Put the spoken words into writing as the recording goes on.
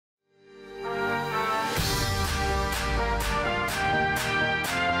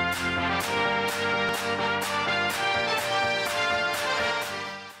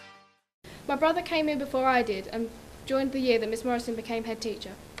brother came in before I did and joined the year that Miss Morrison became head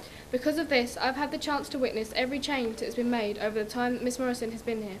teacher. Because of this, I've had the chance to witness every change that has been made over the time that Miss Morrison has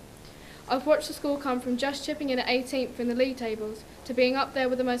been here. I've watched the school come from just chipping in at 18th in the league tables to being up there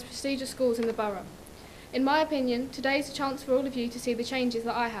with the most prestigious schools in the borough. In my opinion, today is a chance for all of you to see the changes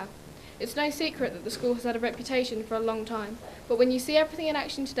that I have. It's no secret that the school has had a reputation for a long time, but when you see everything in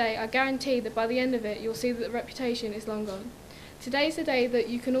action today, I guarantee that by the end of it, you'll see that the reputation is long gone. Today's the day that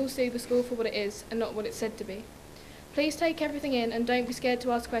you can all see the school for what it is and not what it's said to be. Please take everything in and don't be scared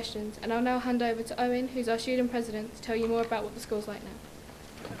to ask questions, and I'll now hand over to Owen, who's our student president, to tell you more about what the school's like now.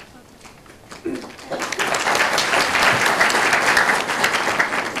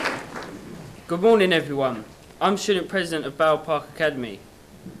 Good morning everyone. I'm student president of Bale Park Academy.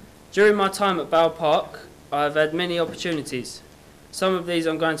 During my time at Bale Park, I have had many opportunities. Some of these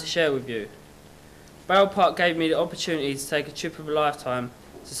I'm going to share with you. Bale Park gave me the opportunity to take a trip of a lifetime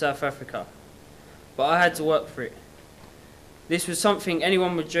to South Africa, but I had to work for it. This was something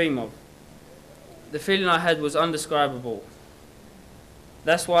anyone would dream of. The feeling I had was indescribable.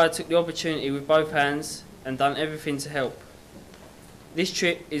 That's why I took the opportunity with both hands and done everything to help. This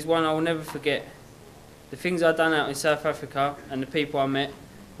trip is one I will never forget. The things I've done out in South Africa and the people I met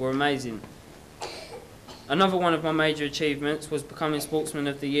were amazing. Another one of my major achievements was becoming Sportsman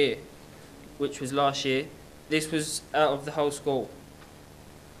of the Year, which was last year. This was out of the whole school.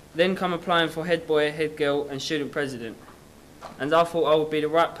 Then come applying for head boy, head girl and student president. And I thought I would be the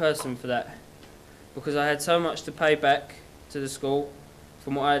right person for that, because I had so much to pay back to the school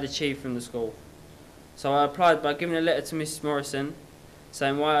from what I had achieved from the school. So I applied by giving a letter to Mrs. Morrison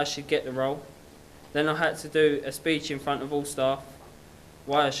saying why I should get the role. Then I had to do a speech in front of all staff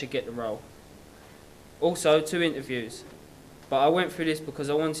why I should get the role. Also 2 interviews, but I went through this because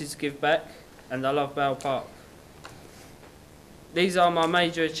I wanted to give back and I love Bale Park. These are my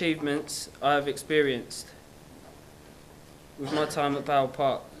major achievements I have experienced with my time at Bale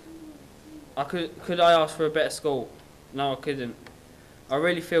Park. Could I ask for a better school? No, I couldn't. I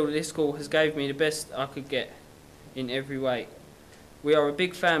really feel that this school has gave me the best I could get in every way. We are a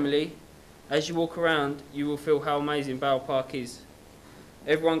big family. As you walk around, you will feel how amazing Bale Park is.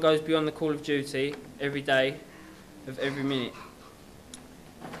 Everyone goes beyond the call of duty every day of every minute.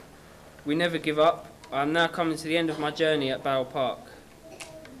 We never give up. I am now coming to the end of my journey at Bale Park,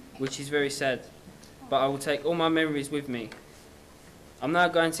 which is very sad, but I will take all my memories with me. I'm now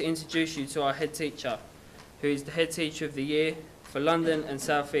going to introduce you to our head teacher, who is the head teacher of the year for London and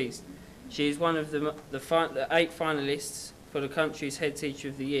South East. She is one of the 8 finalists for the country's head teacher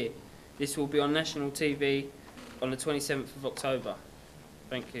of the year. This will be on national TV on the 27th of October.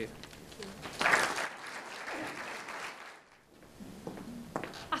 Thank you.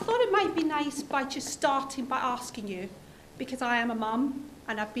 I thought it might be nice by just starting by asking you, because I am a mum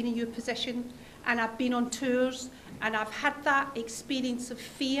and I've been in your position and I've been on tours and I've had that experience of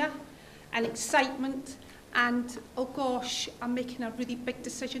fear and excitement and, oh gosh, I'm making a really big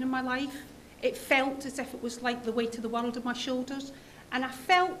decision in my life. It felt as if it was like the weight of the world on my shoulders, and I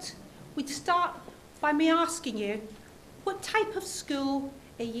felt we'd start by me asking you, what type of school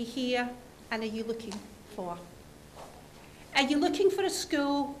are you here and are you looking for? Are you looking for a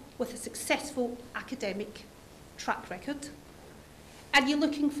school with a successful academic track record? Are you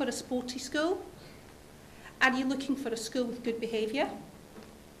looking for a sporty school? Are you looking for a school with good behaviour?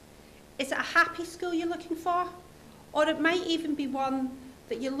 Is it a happy school you're looking for? Or it might even be one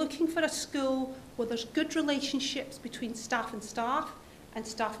that you're looking for a school where there's good relationships between staff and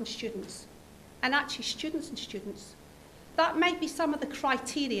students, and actually students and students. That might be some of the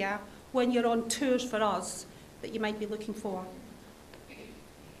criteria when you're on tours for us that you might be looking for.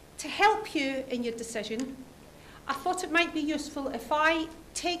 To help you in your decision, I thought it might be useful if I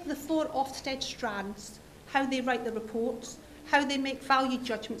take the 4 Ofsted strands, how they write the reports, how they make value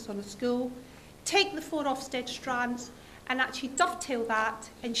judgments on a school, take the 4 Ofsted strands and actually dovetail that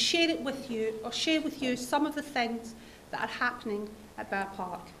and share it with you, or share with you some of the things that are happening at Bale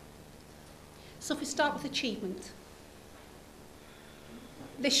Park. So if we start with achievement.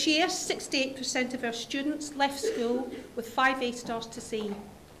 This year, 68% of our students left school with 5 A stars to C.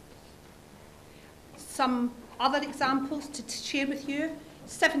 Some other examples to share with you,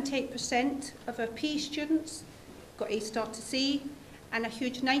 78% of our PE students got A star to C, and a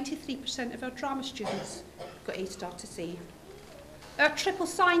huge 93% of our drama students got A star to C. Our triple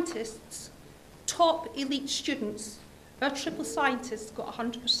scientists, top elite students, our triple scientists got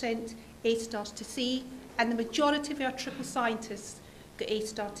 100% A stars to C, and the majority of our triple scientists got A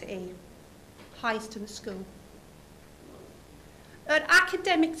star to A, highest in the school. Our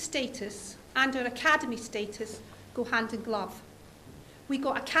academic status and our academy status go hand in glove. We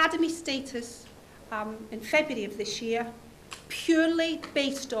got academy status in February of this year, purely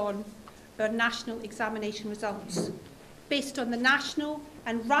based on our national examination results, based on the national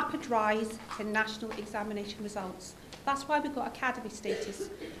and rapid rise in national examination results. That's why we got academy status.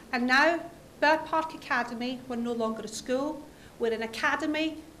 And now, Bird Park Academy, we're no longer a school, we're an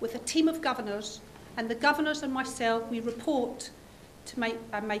academy with a team of governors, and the governors and myself, we report to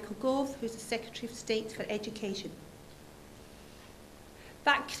Michael Gove, who's the Secretary of State for Education.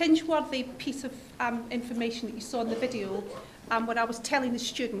 That cringeworthy piece of information that you saw in the video, when I was telling the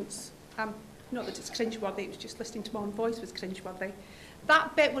students, not that it's cringeworthy, it was just listening to my own voice was cringeworthy,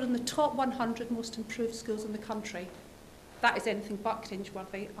 that bit were in the top 100 most improved schools in the country. That is anything but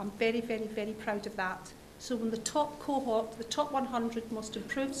cringeworthy. I'm very, very, very proud of that. So in the top cohort, the top 100 most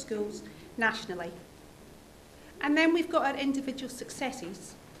improved schools nationally. And then we've got our individual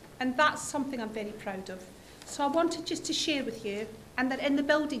successes, and that's something I'm very proud of. So I wanted just to share with you, and they're in the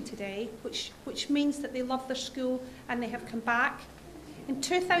building today, which means that they love their school and they have come back. In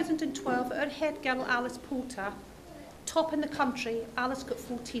 2012, our head girl, Alice Poulter, top in the country, Alice got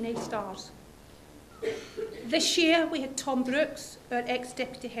 14 A stars. This year we had Tom Brooks, our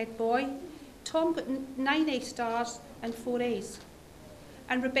ex-deputy head boy. Tom got 9 A stars and 4 A's.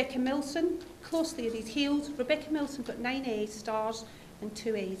 And Rebecca Milson, closely at his heels, Rebecca Milson got 9 A stars and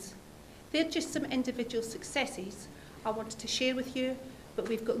 2 A's. They're just some individual successes I wanted to share with you, but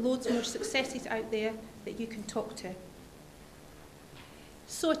we've got loads more successes out there that you can talk to.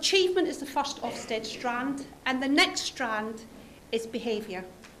 So achievement is the first Ofsted strand, and the next strand is behaviour.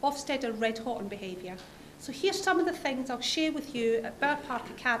 Ofsted are red hot on behaviour. So here's some of the things I'll share with you at Bird Park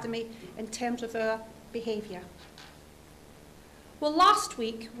Academy in terms of our behaviour. Well, last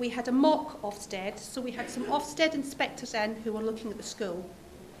week we had a mock Ofsted, so we had some Ofsted inspectors in who were looking at the school.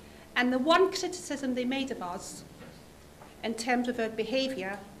 And the one criticism they made of us in terms of our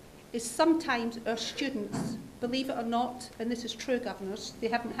behaviour is sometimes our students, believe it or not, and this is true, governors, they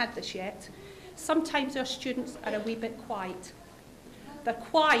haven't had this yet, sometimes our students are a wee bit quiet. They're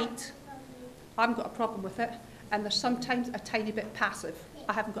quiet, I haven't got a problem with it, and they're sometimes a tiny bit passive.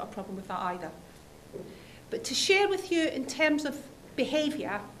 I haven't got a problem with that either. But to share with you in terms of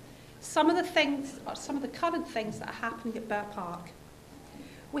behaviour, some of the things, or some of the current things that are happening at Bird Park.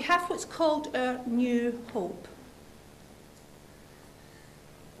 We have what's called our New Hope.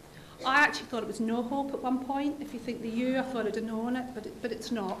 I actually thought it was No Hope at one point. If you think the U, I thought I'd have known it, but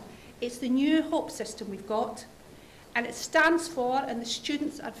it's not. It's the New Hope system we've got. And it stands for, and the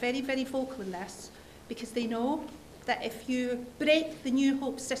students are very, very vocal in this, because they know that if you break the New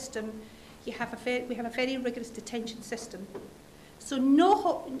Hope system, we have a very rigorous detention system. So No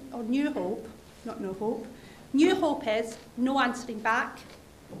Hope, or New Hope, not No Hope, New Hope is no answering back,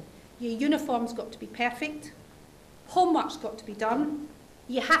 your uniform's got to be perfect, homework's got to be done,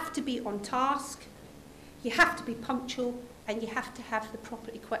 you have to be on task, you have to be punctual, and you have to have the proper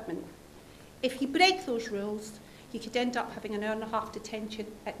equipment. If you break those rules, you could end up having an hour and a half detention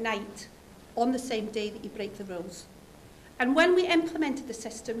at night on the same day that you break the rules. And when we implemented the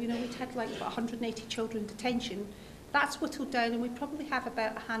system, you know, we'd had like about 180 children in detention. That's whittled down, and we probably have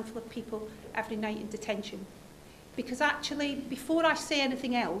about a handful of people every night in detention. Because actually, before I say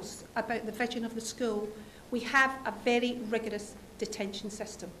anything else about the vision of the school, we have a very rigorous detention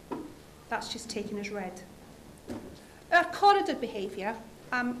system. That's just taken as read. Our corridor behaviour,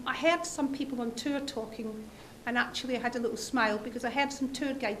 I heard some people on tour talking, and actually I had a little smile because I heard some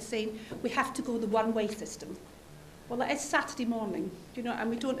tour guides saying we have to go the one-way system. Well, it is Saturday morning, you know, and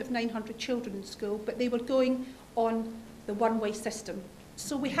we don't have 900 children in school, but they were going on the one-way system.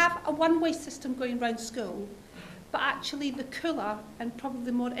 So we have a one-way system going around school, but actually the cooler and probably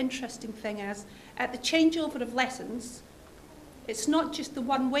the more interesting thing is, at the changeover of lessons, it's not just the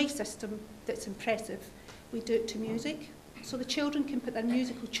one-way system that's impressive. We do it to music, so the children can put their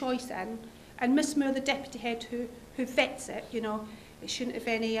musical choice in, and Miss Moore, the deputy head who vets it, you know, it shouldn't have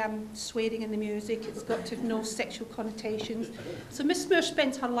any swearing in the music, it's got to have no sexual connotations. So Miss Moore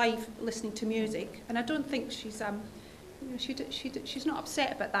spends her life listening to music, and I don't think she's, you know, she's not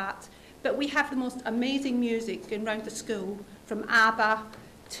upset about that. But we have the most amazing music going around the school, from ABBA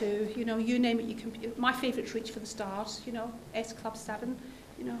to, you know, you name it, you can. My favourite's Reach for the Stars, you know, S Club 7,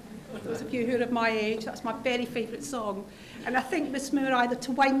 you know, those of you who are of my age, that's my very favourite song. And I think Miss Moore, either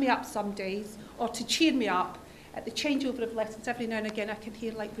to wind me up some days or to cheer me up, at the changeover of lessons, every now and again I can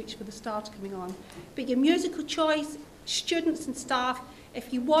hear like Reach for the Stars coming on. But your musical choice, students and staff,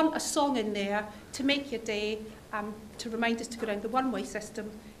 if you want a song in there to make your day, to remind us to go around the one-way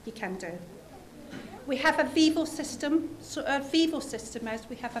system, you can do. We have a Vivo system. So our Vivo system is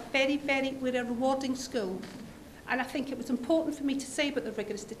we have a we're a rewarding school. And I think it was important for me to say about the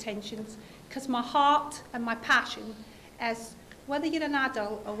rigorous detentions because my heart and my passion is whether you're an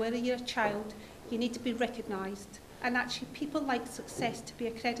adult or whether you're a child, you need to be recognised. And actually people like success to be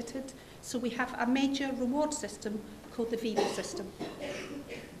accredited. So we have a major reward system called the VIVO system.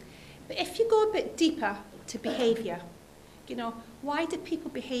 But if you go a bit deeper to behaviour, you know, why do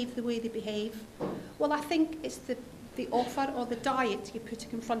people behave the way they behave? Well, I think it's the offer or the diet you're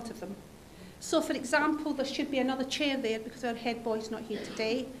putting in front of them. So, for example, there should be another chair there because our head boy's not here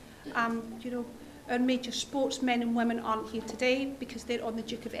today. You know, our major sportsmen and women aren't here today because they're on the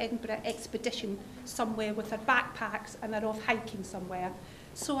Duke of Edinburgh expedition somewhere with their backpacks and they're off hiking somewhere.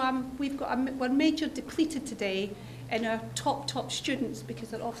 So we're major depleted today in our top students because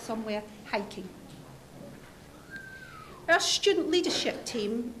they're off somewhere hiking. Our student leadership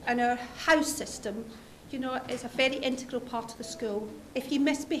team and our house system, you know, is a very integral part of the school. If you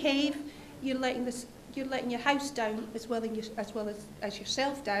misbehave, you're letting your house down as well as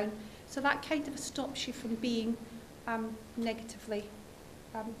yourself down. So that kind of stops you from being negative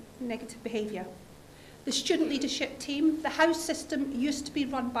behaviour. The student leadership team, the house system used to be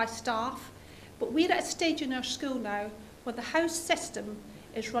run by staff, but we're at a stage in our school now where the house system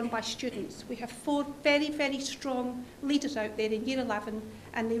is run by students. We have 4 very, very strong leaders out there in Year 11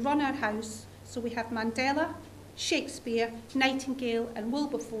 and they run our house. So we have Mandela, Shakespeare, Nightingale and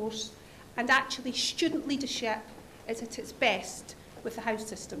Wilberforce, and actually student leadership is at its best with the house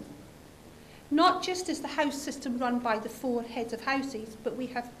system. Not just is the house system run by the 4 heads of houses, but we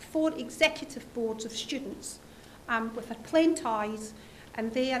have 4 executive boards of students with their plain ties,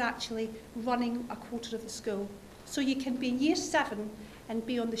 and they are actually running a quarter of the school. So you can be in Year 7 and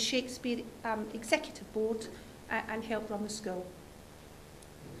be on the Shakespeare executive board and help run the school.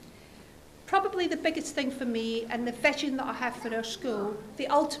 Probably the biggest thing for me and the vision that I have for our school, the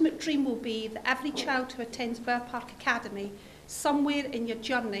ultimate dream will be that every child who attends Bell Park Academy, somewhere in your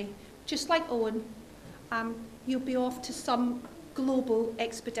journey, just like Owen, you'll be off to some global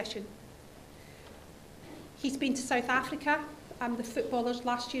expedition. He's been to South Africa. The footballers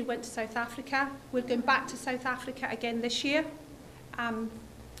last year went to South Africa. We're going back to South Africa again this year.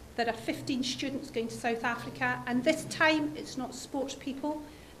 There are 15 students going to South Africa, and this time it's not sports people.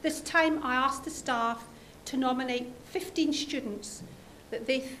 This time I asked the staff to nominate 15 students that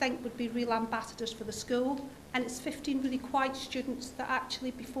they think would be real ambassadors for the school, and it's 15 really quiet students that actually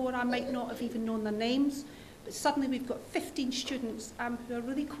before I might not have even known their names, but suddenly we've got 15 students who are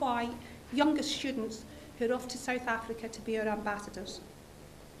really quiet, younger students who are off to South Africa to be our ambassadors.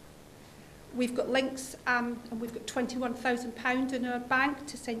 We've got links and we've got £21,000 in our bank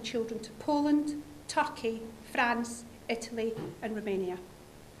to send children to Poland, Turkey, France, Italy and Romania.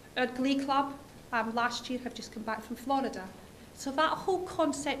 Our Glee Club last year have just come back from Florida. So that whole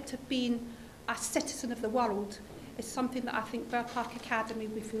concept of being a citizen of the world is something that I think Bell Park Academy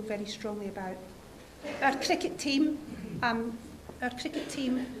we feel very strongly about. Our cricket team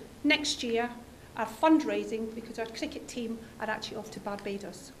next year are fundraising because our cricket team are actually off to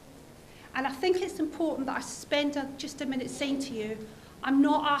Barbados. And I think it's important that I spend just a minute saying to you, I'm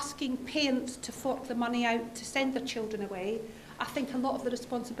not asking parents to fork the money out to send their children away. I think a lot of the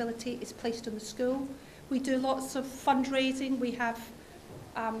responsibility is placed on the school. We do lots of fundraising. We have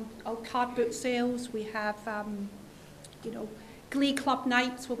card book sales. We have, Glee Club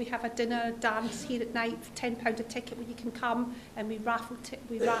nights where we have a dinner, a dance here at night for £10 a ticket where you can come and we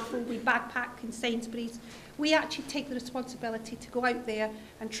backpack in Sainsbury's. We actually take the responsibility to go out there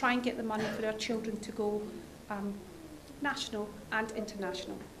and try and get the money for our children to go national and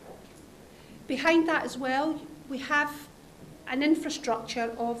international. Behind that as well, we have an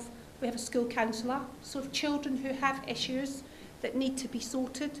infrastructure of, we have a school counsellor, so if children who have issues that need to be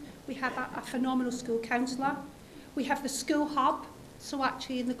sorted, we have a phenomenal school counsellor. We have the school hub, so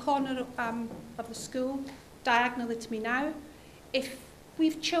actually in the corner of the school, diagonally to me now, if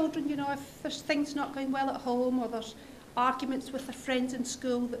we've children, you know, if there's things not going well at home or there's arguments with their friends in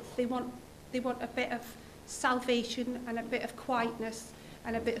school that they want a bit of salvation and a bit of quietness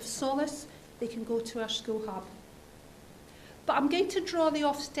and a bit of solace, they can go to our school hub. But I'm going to draw the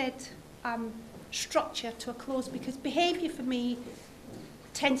Ofsted structure to a close because behaviour for me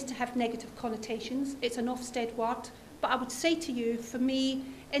tends to have negative connotations. It's an Ofsted word, but I would say to you, for me,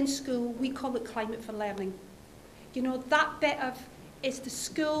 in school, we call it climate for learning. You know, that bit of, is the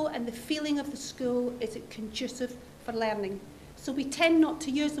school and the feeling of the school, is it conducive for learning? So we tend not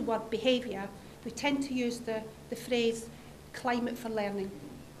to use the word behaviour, we tend to use the phrase climate for learning.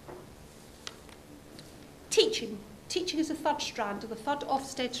 Teaching. Teaching is the third strand, or the third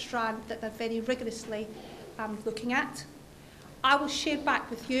Ofsted strand that they're very rigorously looking at. I will share back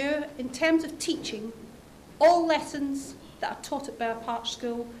with you, in terms of teaching, All lessons that are taught at Bell Park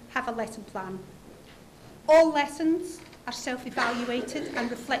School have a lesson plan. All lessons are self-evaluated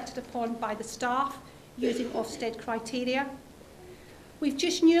and reflected upon by the staff using Ofsted criteria. We've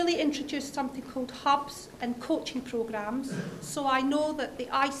just newly introduced something called hubs and coaching programmes, so I know that the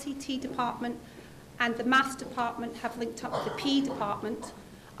ICT department and the maths department have linked up with the PE department.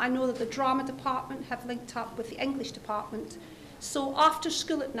 I know that the drama department have linked up with the English department. So after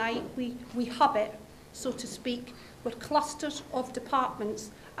school at night, we hub it, so to speak, where clusters of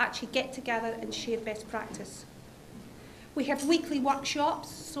departments actually get together and share best practice. We have weekly workshops,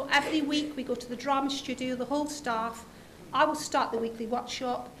 so every week we go to the drama studio, the whole staff. I will start the weekly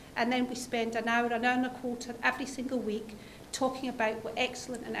workshop, and then we spend an hour and a quarter every single week talking about what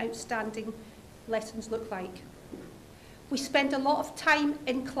excellent and outstanding lessons look like. We spend a lot of time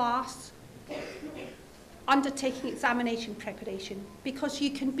in class undertaking examination preparation, because you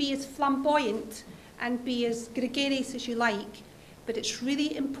can be as flamboyant and be as gregarious as you like, but it's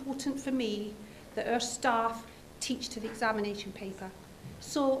really important for me that our staff teach to the examination paper.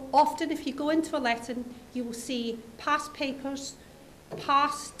 So often if you go into a lesson, you will see past papers,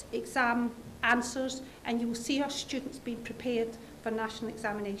 past exam answers, and you will see our students being prepared for national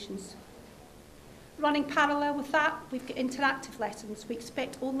examinations. Running parallel with that, we've got interactive lessons. We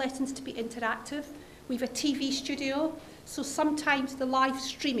expect all lessons to be interactive. We have a TV studio, so sometimes the live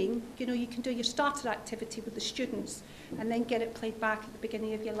streaming, you know, you can do your starter activity with the students and then get it played back at the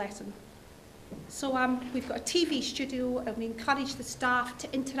beginning of your lesson. So we've got a TV studio, and we encourage the staff to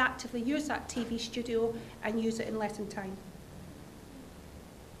interactively use that TV studio and use it in lesson time.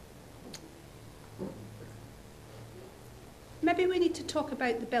 Maybe we need to talk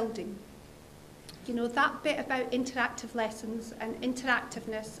about the building. You know, that bit about interactive lessons and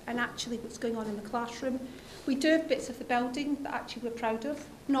interactiveness and actually what's going on in the classroom. We do have bits of the building that actually we're proud of,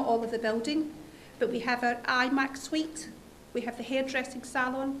 not all of the building, but we have our IMAC suite, we have the hairdressing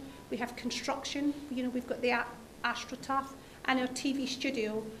salon, we have construction, you know, we've got the AstroTurf, and our TV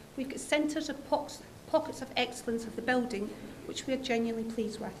studio. We've got centres of pockets of excellence of the building, which we are genuinely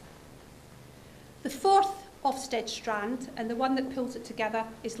pleased with. The fourth Ofsted strand, and the one that pulls it together,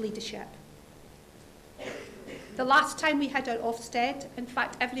 is leadership. The last time we had our Ofsted, in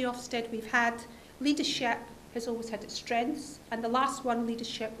fact every Ofsted we've had, leadership has always had its strengths, and the last one,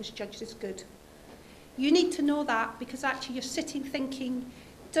 leadership, was judged as good. You need to know that, because actually you're sitting thinking,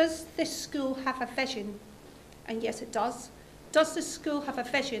 does this school have a vision? And yes, it does. Does this school have a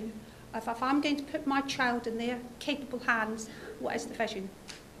vision of, if I'm going to put my child in their capable hands, what is the vision?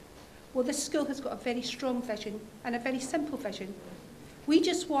 Well, this school has got a very strong vision and a very simple vision. We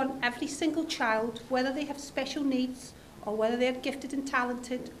just want every single child, whether they have special needs or whether they're gifted and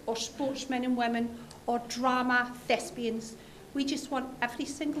talented or sportsmen and women or drama thespians, we just want every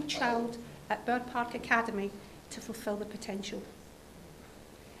single child at Bird Park Academy to fulfil their potential.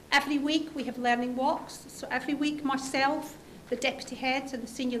 Every week we have learning walks, so every week myself, the deputy heads and the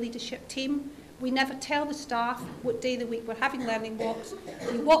senior leadership team, we never tell the staff what day of the week we're having learning walks.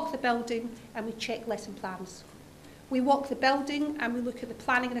 We walk the building and we check lesson plans. We walk the building and we look at the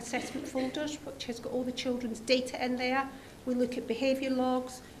planning and assessment folders, which has got all the children's data in there. We look at behaviour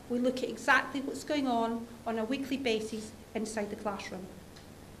logs. We look at exactly what's going on a weekly basis inside the classroom.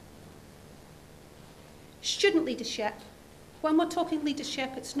 Student leadership. When we're talking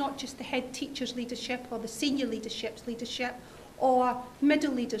leadership, it's not just the head teacher's leadership or the senior leadership's leadership or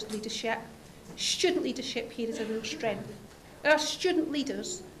middle leaders' leadership. Student leadership here is a real strength. Our student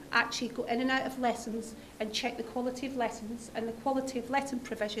leaders actually go in and out of lessons and check the quality of lessons and the quality of lesson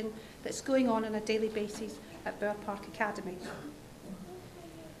provision that's going on a daily basis at Bird Park Academy.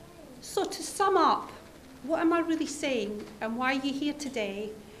 So to sum up, what am I really saying, and why are you here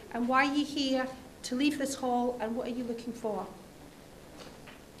today, and why are you here to leave this hall, and what are you looking for?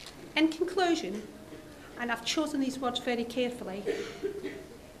 In conclusion, and I've chosen these words very carefully,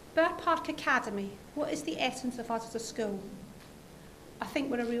 Bird Park Academy, what is the essence of us as a school? I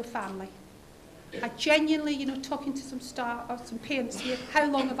think we're a real family. I genuinely, you know, talking to some parents here, how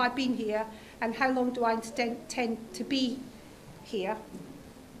long have I been here and how long do I intend to be here?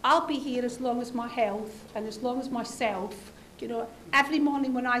 I'll be here as long as my health and as long as myself, you know, every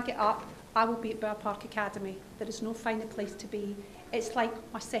morning when I get up, I will be at Bird Park Academy. There is no finer place to be. It's like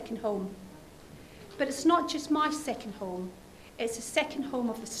my second home. But it's not just my second home. It's the second home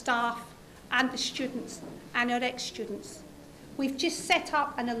of the staff and the students and our ex-students. We've just set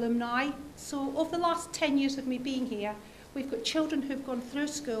up an alumni. So over the last 10 years of me being here, we've got children who've gone through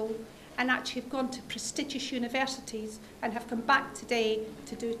school and actually have gone to prestigious universities and have come back today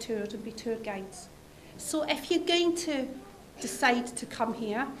to do tours and be tour guides. So if you're going to decide to come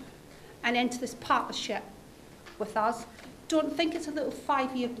here and enter this partnership, with us, don't think it's a little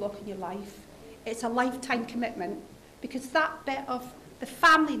 5-year block in your life. It's a lifetime commitment, because that bit of the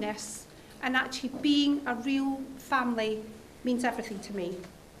familyness and actually being a real family means everything to me.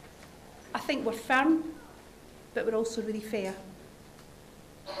 I think we're firm, but we're also really fair.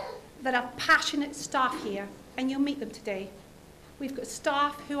 There are passionate staff here, and you'll meet them today. We've got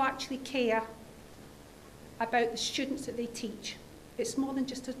staff who actually care about the students that they teach. It's more than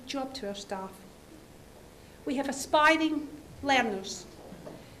just a job to our staff. We have aspiring learners.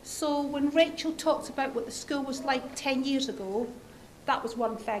 So when Rachel talks about what the school was like 10 years ago, that was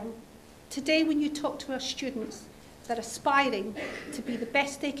one thing. Today, when you talk to our students, they're aspiring to be the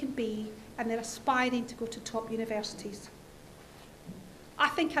best they can be, and they're aspiring to go to top universities. I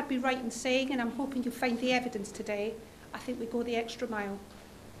think I'd be right in saying, and I'm hoping you'll find the evidence today, I think we go the extra mile.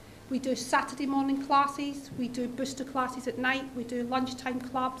 We do Saturday morning classes, we do booster classes at night, we do lunchtime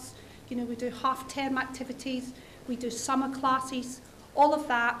clubs, we do half-term activities, we do summer classes, all of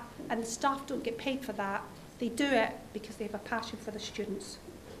that, and the staff don't get paid for that. They do it because they have a passion for the students.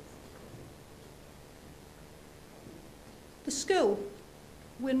 The school.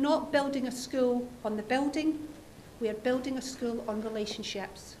 We're not building a school on the building, we are building a school on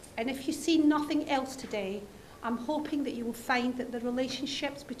relationships. And if you see nothing else today, I'm hoping that you will find that the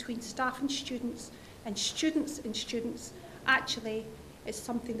relationships between staff and students actually is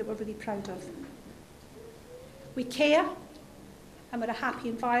something that we're really proud of. We care, and we're a happy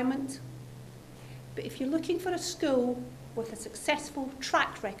environment. But if you're looking for a school with a successful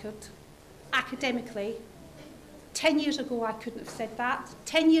track record academically, 10 years ago I couldn't have said that.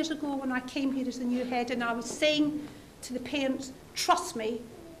 10 years ago when I came here as the new head and I was saying to the parents, trust me,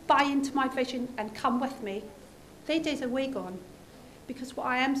 buy into my vision and come with me, their days are way gone. Because what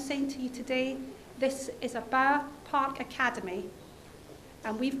I am saying to you today, this is a Bower Park Academy,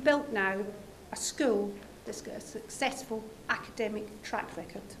 and we've built now a school that's got a successful academic track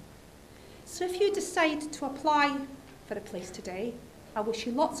record. So if you decide to apply for a place today, I wish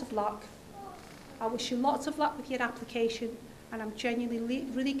you lots of luck. I wish you lots of luck with your application, and I'm genuinely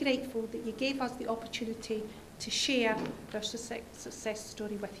really grateful that you gave us the opportunity to share our success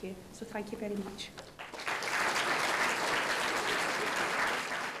story with you. So thank you very much.